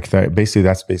trainers, like that. Basically,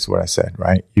 that's basically what I said,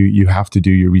 right? You have to do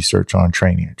your research on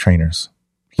trainers.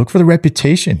 Look for the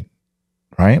reputation,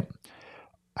 right?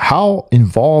 How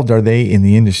involved are they in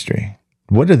the industry?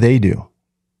 What do they do?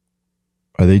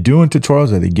 Are they doing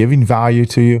tutorials? Are they giving value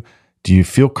to you? Do you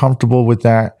feel comfortable with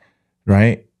that,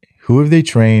 right? Who have they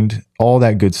trained? All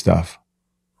that good stuff,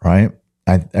 right?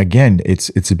 Again,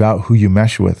 it's about who you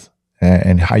mesh with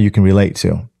and how you can relate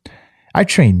to. I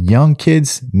train young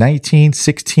kids, 19,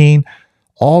 16,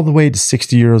 all the way to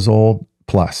 60 years old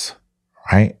plus,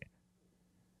 right?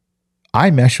 I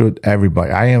mesh with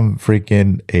everybody. I am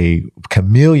freaking a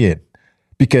chameleon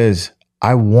because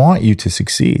I want you to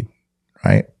succeed,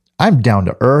 right? I'm down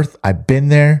to earth. I've been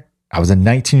there. I was a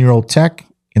 19-year-old tech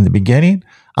in the beginning.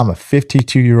 I'm a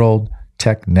 52-year-old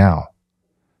tech now.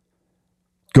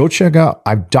 Go check out,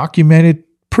 I've documented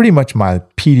pretty much my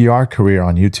PDR career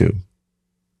on YouTube.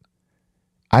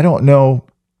 I don't know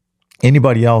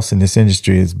anybody else in this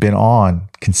industry has been on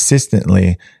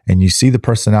consistently, and you see the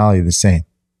personality the same.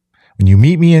 When you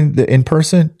meet me in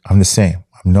person, I'm the same.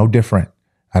 I'm no different.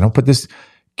 I don't put this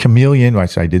chameleon,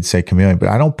 which I did say chameleon, but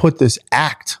I don't put this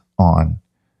act on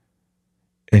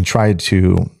and try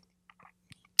to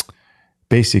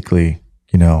basically,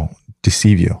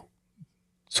 deceive you.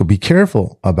 So be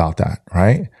careful about that,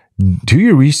 right? Do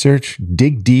your research,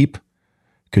 dig deep,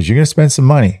 because you're going to spend some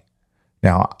money.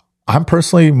 Now, I'm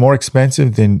personally more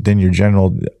expensive than your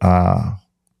general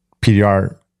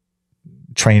PDR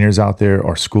trainers out there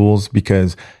or schools,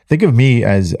 because think of me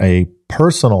as a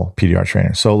personal PDR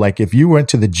trainer. So like if you went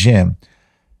to the gym,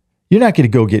 you're not going to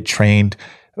go get trained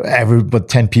with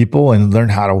 10 people and learn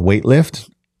how to weight lift.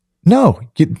 No,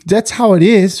 that's how it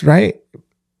is, right?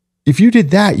 If you did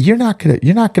that, you're not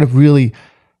gonna really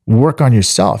work on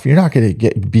yourself. You're not gonna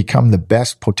become the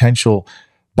best potential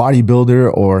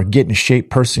bodybuilder or get in shape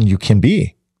person you can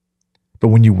be. But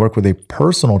when you work with a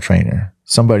personal trainer,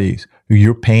 somebody who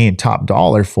you're paying top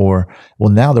dollar for,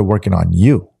 well, now they're working on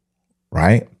you,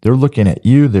 right? They're looking at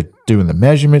you. They're doing the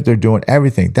measurement. They're doing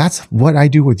everything. That's what I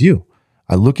do with you.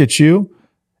 I look at you.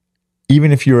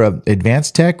 Even if you're an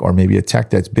advanced tech or maybe a tech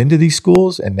that's been to these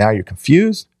schools and now you're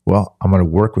confused, well, I'm going to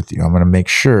work with you. I'm going to make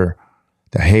sure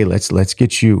that, hey, let's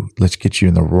get you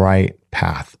in the right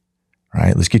path,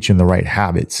 right? Let's get you in the right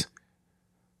habits.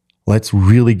 Let's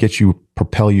really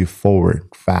propel you forward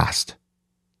fast.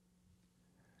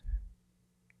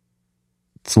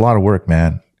 It's a lot of work,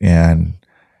 man. And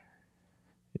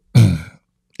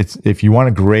if you want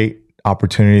a great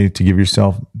opportunity to give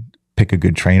yourself, pick a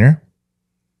good trainer.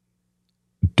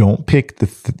 Don't pick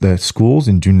the schools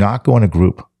and do not go in a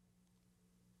group.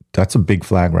 That's a big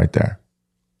flag right there.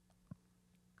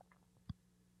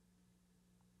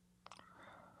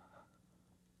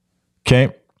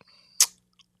 Okay.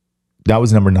 That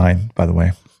was number 9, by the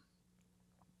way.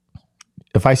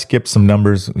 If I skip some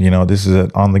numbers, this is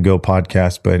an on-the-go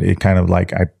podcast, but it kind of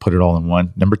like I put it all in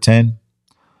one. Number 10,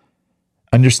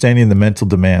 understanding the mental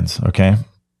demands, okay?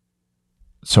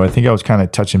 So I think I was kind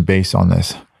of touching base on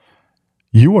this.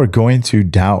 You are going to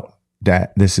doubt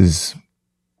that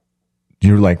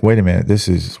you're like, wait a minute, this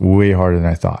is way harder than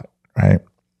I thought, right?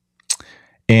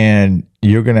 And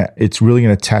it's really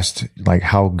going to test like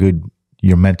how good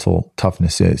your mental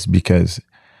toughness is, because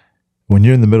when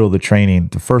you're in the middle of the training,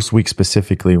 the first week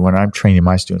specifically, when I'm training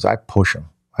my students, I push them.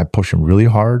 I push them really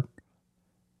hard.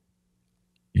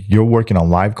 You're working on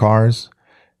live cars,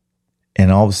 and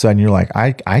all of a sudden you're like,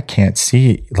 I can't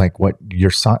see like what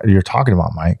you're talking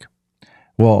about, Mike.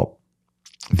 Well,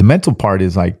 the mental part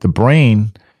is like the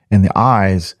brain and the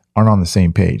eyes aren't on the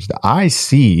same page. The eye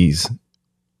sees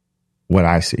what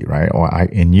I see, right?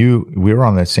 We're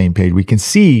on the same page. We can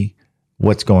see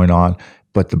what's going on,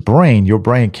 but your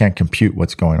brain can't compute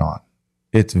what's going on.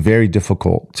 It's very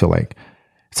difficult to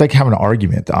it's like having an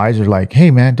argument. The eyes are like,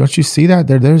 hey man, don't you see that?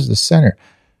 There's the center.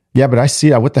 Yeah, but I see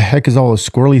that. What the heck is all those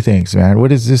squirrely things, man?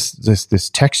 What is this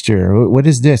texture? What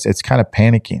is this? It's kind of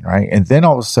panicking, right? And then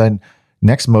all of a sudden,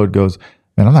 next mode goes,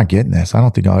 man, I'm not getting this. I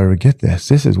don't think I'll ever get this.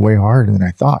 This is way harder than I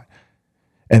thought.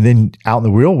 And then out in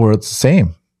the real world, it's the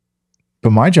same. But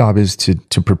my job is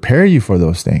to prepare you for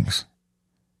those things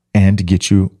and to get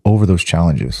you over those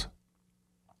challenges.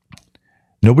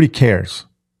 Nobody cares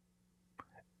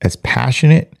as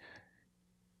passionate,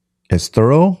 as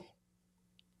thorough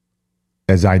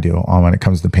as I do when it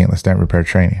comes to paintless dent repair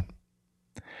training.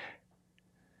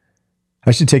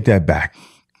 I should take that back.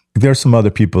 There's some other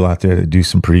people out there that do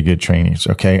some pretty good trainings,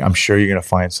 okay? I'm sure you're going to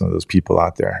find some of those people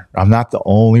out there. I'm not the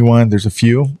only one. There's a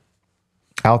few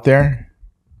out there.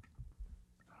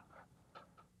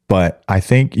 But I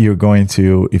think you're going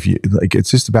to,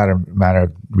 it's just about a matter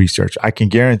of research. I can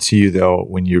guarantee you, though,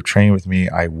 when you're training with me,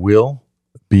 I will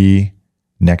be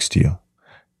next to you.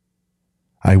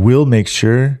 I will make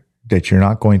sure that you're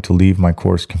not going to leave my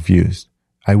course confused.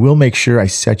 I will make sure I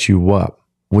set you up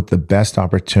with the best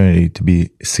opportunity to be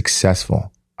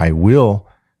successful. I will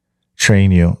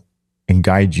train you and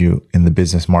guide you in the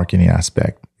business marketing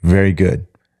aspect. Very good.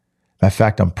 In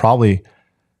fact, I'm probably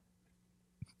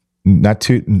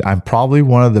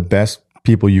one of the best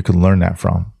people you can learn that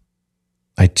from.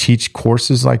 I teach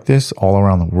courses like this all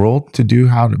around the world to do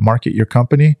how to market your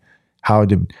company, how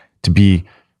to be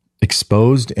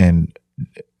exposed and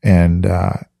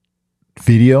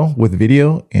video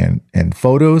and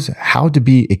photos, how to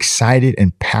be excited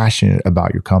and passionate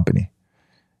about your company.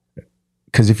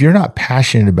 Because if you're not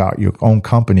passionate about your own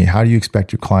company, how do you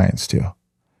expect your clients to?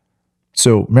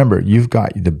 So remember, you've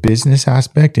got the business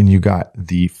aspect and you got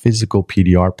the physical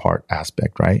PDR part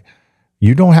aspect, right?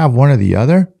 You don't have one or the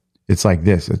other. It's like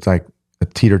this. It's like a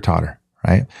teeter-totter,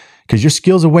 right? Because your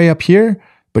skills are way up here,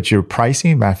 but your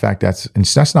pricing, matter of fact,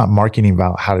 that's not marketing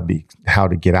about how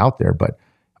to get out there, but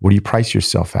what do you price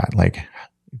yourself at? Like,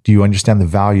 do you understand the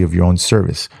value of your own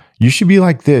service? You should be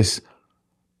like this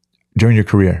during your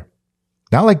career.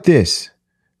 Not like this.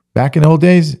 Back in the old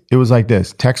days, it was like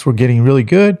this. Techs were getting really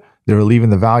good. They were leaving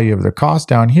the value of their cost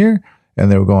down here and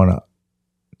they were going up.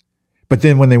 But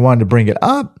then when they wanted to bring it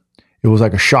up, it was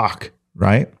like a shock,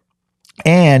 right?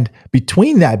 And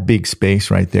between that big space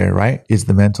right there, right, is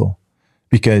the mental.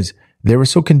 Because they were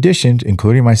so conditioned,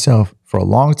 including myself, for a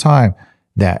long time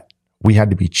that we had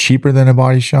to be cheaper than a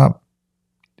body shop.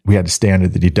 We had to stay under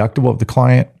the deductible of the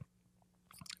client.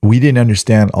 We didn't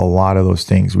understand a lot of those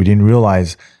things. We didn't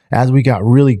realize as we got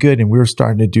really good and we were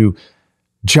starting to do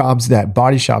jobs that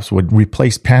body shops would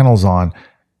replace panels on,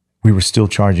 we were still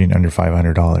charging under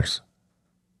 $500.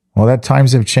 Well, that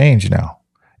times have changed now.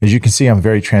 As you can see, I'm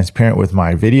very transparent with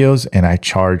my videos and I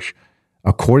charge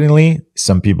accordingly.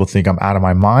 Some people think I'm out of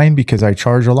my mind because I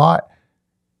charge a lot.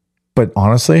 But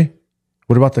honestly,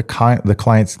 what about the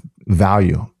client's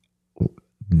value?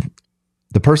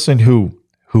 The person who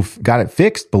got it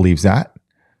fixed believes that,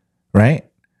 right?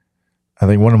 I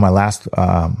think one of my last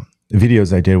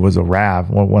videos I did was a RAV.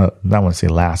 Well, I don't want to say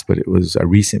last, but it was a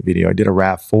recent video. I did a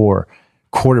RAV4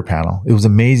 quarter panel. It was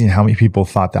amazing how many people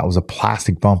thought that was a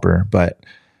plastic bumper, but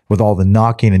with all the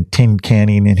knocking and tin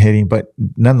canning and hitting, but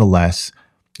nonetheless,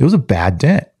 it was a bad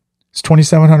dent. It's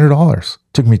 $2,700.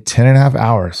 Took me 10 and a half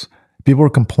hours. People were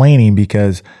complaining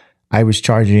because I was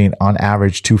charging on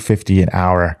average $250 an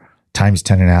hour times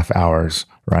 10 and a half hours,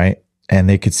 right? And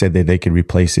they could say that they could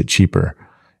replace it cheaper.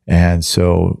 And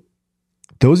so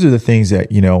those are the things that,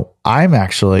 I'm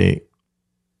actually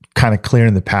kind of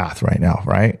clearing the path right now,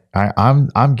 right?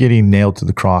 I'm getting nailed to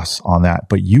the cross on that,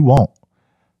 but you won't,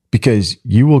 because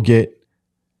you'll get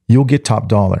top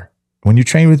dollar. When you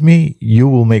train with me, you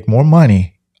will make more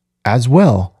money as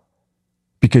well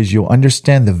because you'll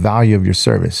understand the value of your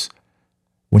service.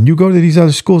 When you go to these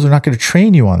other schools, they're not going to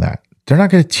train you on that. They're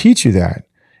not going to teach you that.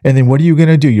 And then what are you going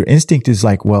to do? Your instinct is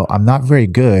like, well, I'm not very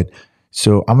good.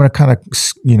 So I'm going to kind of,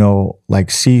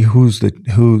 see what's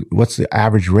the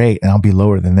average rate, and I'll be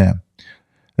lower than them.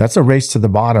 That's a race to the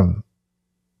bottom.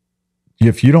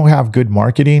 If you don't have good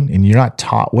marketing and you're not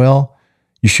taught well,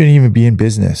 you shouldn't even be in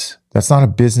business. That's not a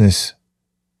business.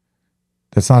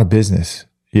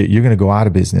 You're going to go out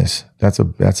of business. That's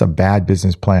a bad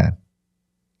business plan.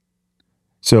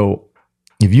 So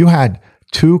if you had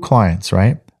two clients,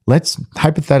 right? Let's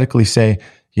hypothetically say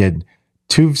you had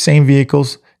two same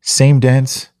vehicles, same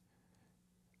dents.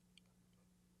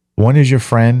 One is your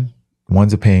friend,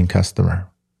 one's a paying customer.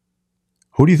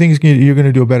 Who do you think you're going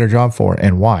to do a better job for,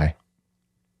 and why?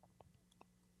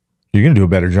 You're going to do a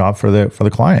better job for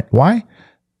the client. Why?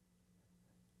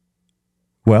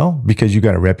 Well, because you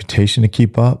got a reputation to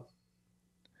keep up.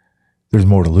 There's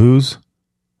more to lose.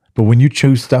 But when you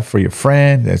choose stuff for your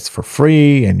friend that's for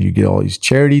free and you get all these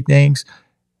charity things,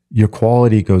 your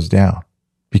quality goes down,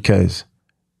 because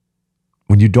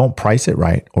when you don't price it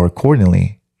right or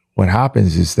accordingly, what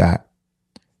happens is that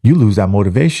you lose that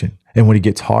motivation. And when it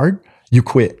gets hard, you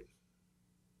quit.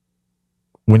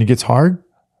 When it gets hard,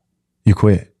 you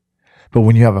quit. But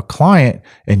when you have a client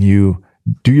and you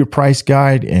do your price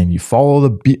guide and you follow the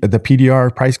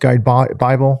PDR price guide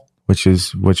Bible,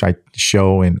 which I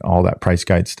show in all that price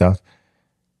guide stuff,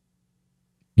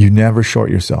 you never short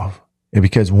yourself. And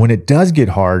because when it does get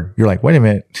hard, you're like, wait a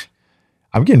minute,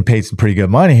 I'm getting paid some pretty good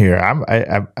money here. I'm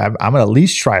gonna at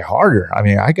least try harder. I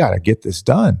mean, I gotta get this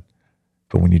done.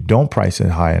 But when you don't price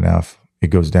it high enough, it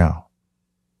goes down.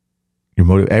 Your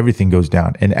motive, everything goes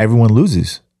down, and everyone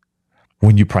loses.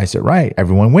 When you price it right,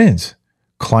 everyone wins.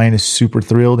 Client is super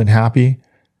thrilled and happy.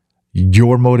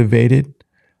 You're motivated.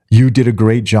 You did a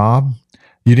great job.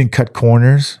 You didn't cut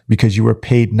corners because you were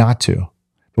paid not to.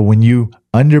 But when you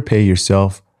underpay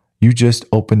yourself, you just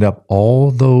opened up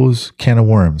all those can of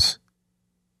worms.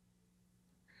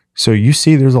 So you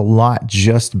see, there's a lot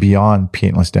just beyond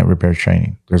paintless dent repair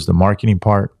training. There's the marketing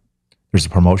part. There's the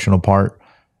promotional part.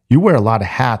 You wear a lot of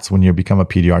hats when you become a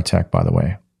PDR tech, by the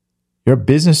way. You're a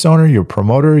business owner, you're a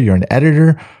promoter, you're an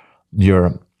editor,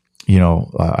 you're,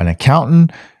 an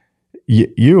accountant,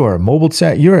 you are a mobile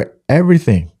tech, you're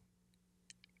everything.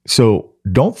 So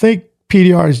don't think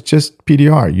PDR is just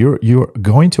PDR. You're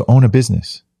going to own a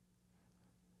business,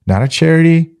 not a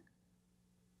charity,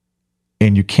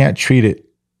 and you can't treat it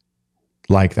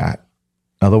like that.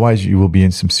 Otherwise, you will be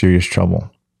in some serious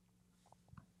trouble.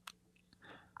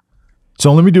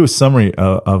 So let me do a summary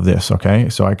of this, okay?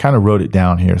 So I kind of wrote it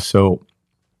down here. So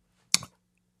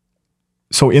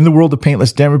in the world of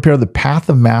paintless dent repair, the path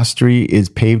of mastery is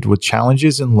paved with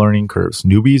challenges and learning curves.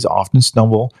 Newbies often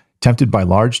stumble, tempted by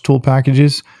large tool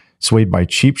packages, swayed by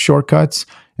cheap shortcuts,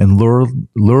 and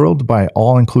lured by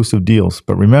all-inclusive deals.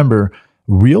 But remember,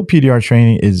 real PDR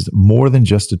training is more than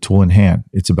just a tool in hand.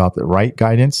 It's about the right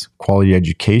guidance, quality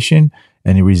education,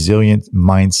 and a resilient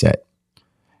mindset.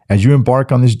 As you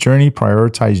embark on this journey,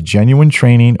 prioritize genuine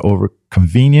training over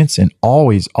convenience and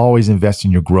always invest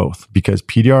in your growth, because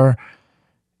PDR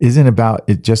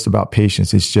isn't just about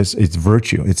patience. It's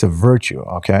virtue. It's a virtue,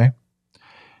 okay?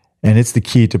 And it's the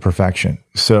key to perfection.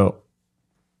 So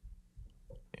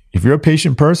if you're a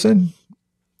patient person,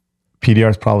 PDR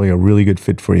is probably a really good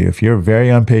fit for you. If you're very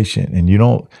impatient and you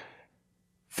don't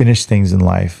finish things in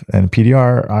life, and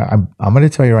PDR, I'm going to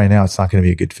tell you right now, it's not going to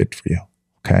be a good fit for you,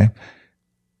 okay?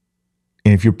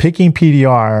 And if you're picking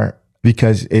PDR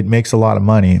because it makes a lot of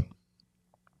money,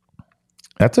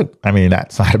 that's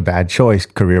not a bad choice,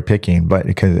 career picking, but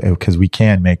because we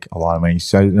can make a lot of money.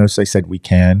 So notice I said we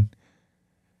can,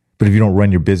 but if you don't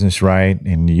run your business right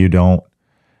and you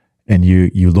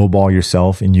lowball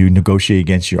yourself and you negotiate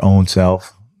against your own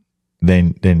self,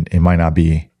 then it might not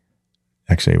be,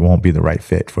 actually it won't be the right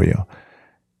fit for you.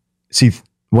 See,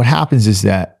 what happens is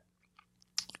that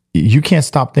you can't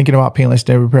stop thinking about paintless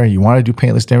dent repair. You want to do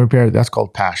paintless dent repair. That's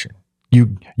called passion.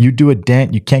 You do a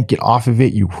dent, you can't get off of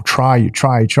it. You try,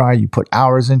 you put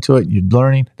hours into it, you're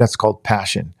learning. That's called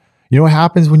passion. You know what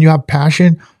happens when you have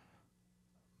passion?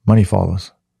 Money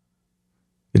follows.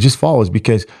 It just follows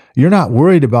because you're not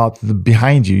worried about the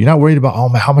behind you. You're not worried about, oh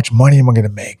man, how much money am I going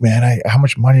to make, man? How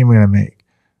much money am I going to make?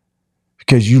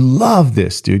 Because you love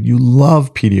this, dude. You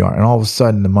love PDR, and all of a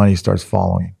sudden the money starts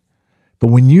following. But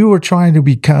when you are trying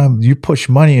to you push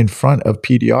money in front of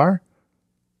PDR,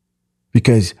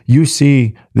 because you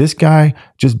see this guy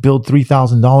just billed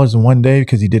 $3,000 in one day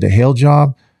because he did a hail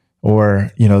job,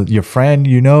 or your friend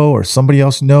or somebody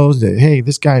else knows that, hey,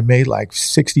 this guy made like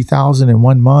 $60,000 in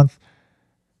 1 month.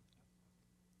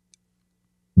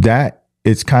 That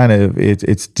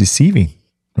it's deceiving,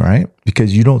 right?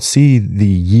 Because you don't see the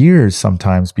years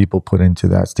sometimes people put into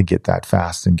that to get that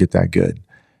fast and get that good.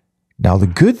 Now, the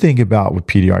good thing about with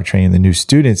PDR training the new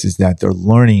students is that they're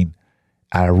learning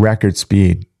at a record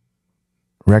speed.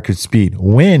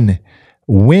 When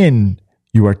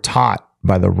you are taught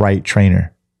by the right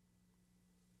trainer.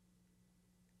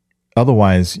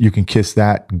 Otherwise, you can kiss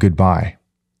that goodbye.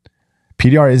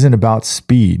 PDR isn't about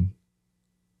speed,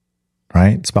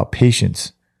 right? It's about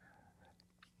patience.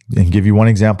 And give you one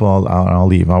example, I'll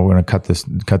leave. We're going to cut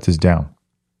this down.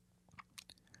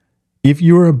 If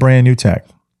you were a brand new tech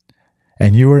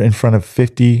and you were in front of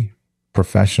 50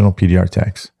 professional PDR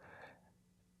techs,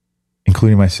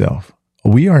 including myself,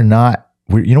 you know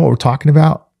what we're talking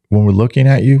about when we're looking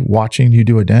at you, watching you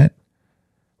do a dent?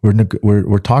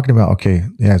 We're talking about, okay,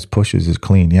 yeah, his pushes is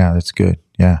clean. Yeah, that's good.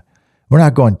 Yeah. We're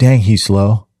not going, dang, he's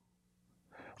slow.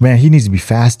 Man, he needs to be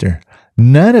faster.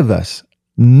 None of us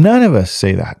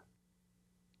say that.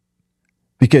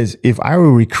 Because if I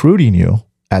were recruiting you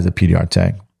as a PDR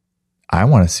tech, I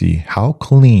want to see how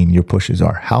clean your pushes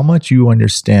are, how much you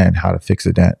understand how to fix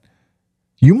a dent.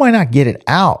 You might not get it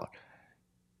out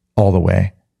all the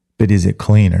way, but is it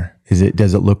cleaner?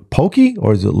 Does it look pokey,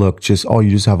 or does it look just, you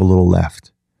just have a little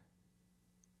left?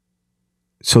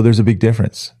 So there's a big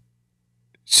difference.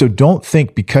 So don't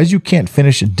think because you can't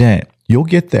finish a dent, you'll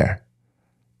get there.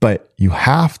 But you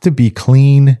have to be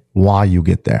clean while you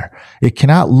get there. It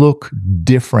cannot look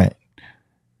different.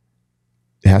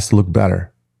 It has to look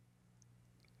better.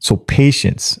 So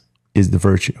patience is the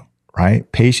virtue,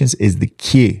 right? Patience is the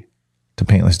key to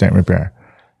paintless dent repair.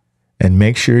 And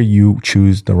make sure you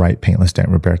choose the right paintless dent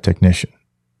repair technician.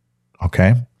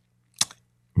 Okay?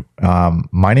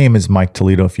 My name is Mike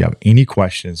Toledo. If you have any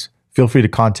questions, feel free to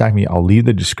contact me. I'll leave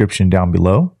the description down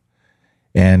below.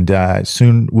 And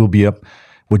soon we'll be up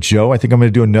with Joe. I think I'm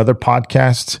going to do another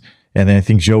podcast. And then I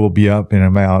think Joe will be up in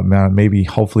about maybe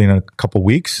hopefully in a couple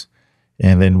weeks.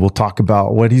 And then we'll talk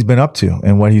about what he's been up to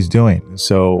and what he's doing.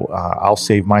 So I'll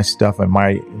save my stuff and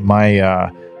my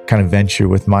kind of venture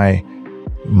with my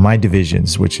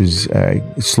divisions, which is a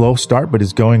slow start, but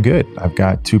it's going good. I've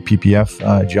got 2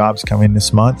 PPF jobs coming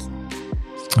this month,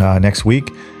 next week,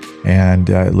 and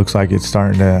it looks like it's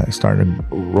starting to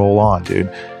roll on,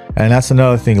 dude. And that's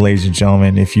another thing, ladies and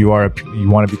gentlemen. If you want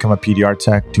to become a PDR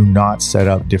tech, do not set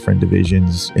up different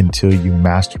divisions until you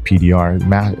master PDR.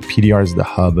 PDR is the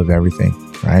hub of everything,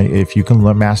 right? If you can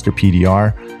master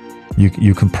PDR,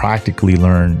 you can practically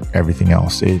learn everything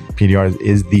else. PDR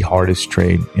is the hardest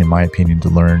trade, in my opinion, to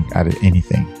learn out of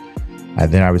anything.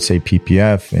 Then I would say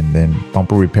PPF, and then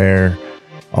bumper repair,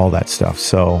 all that stuff.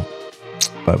 So,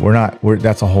 but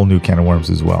that's a whole new can of worms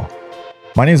as well.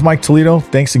 My name is Mike Toledo.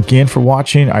 Thanks again for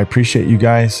watching. I appreciate you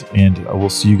guys, and we'll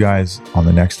see you guys on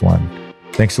the next one.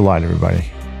 Thanks a lot, everybody.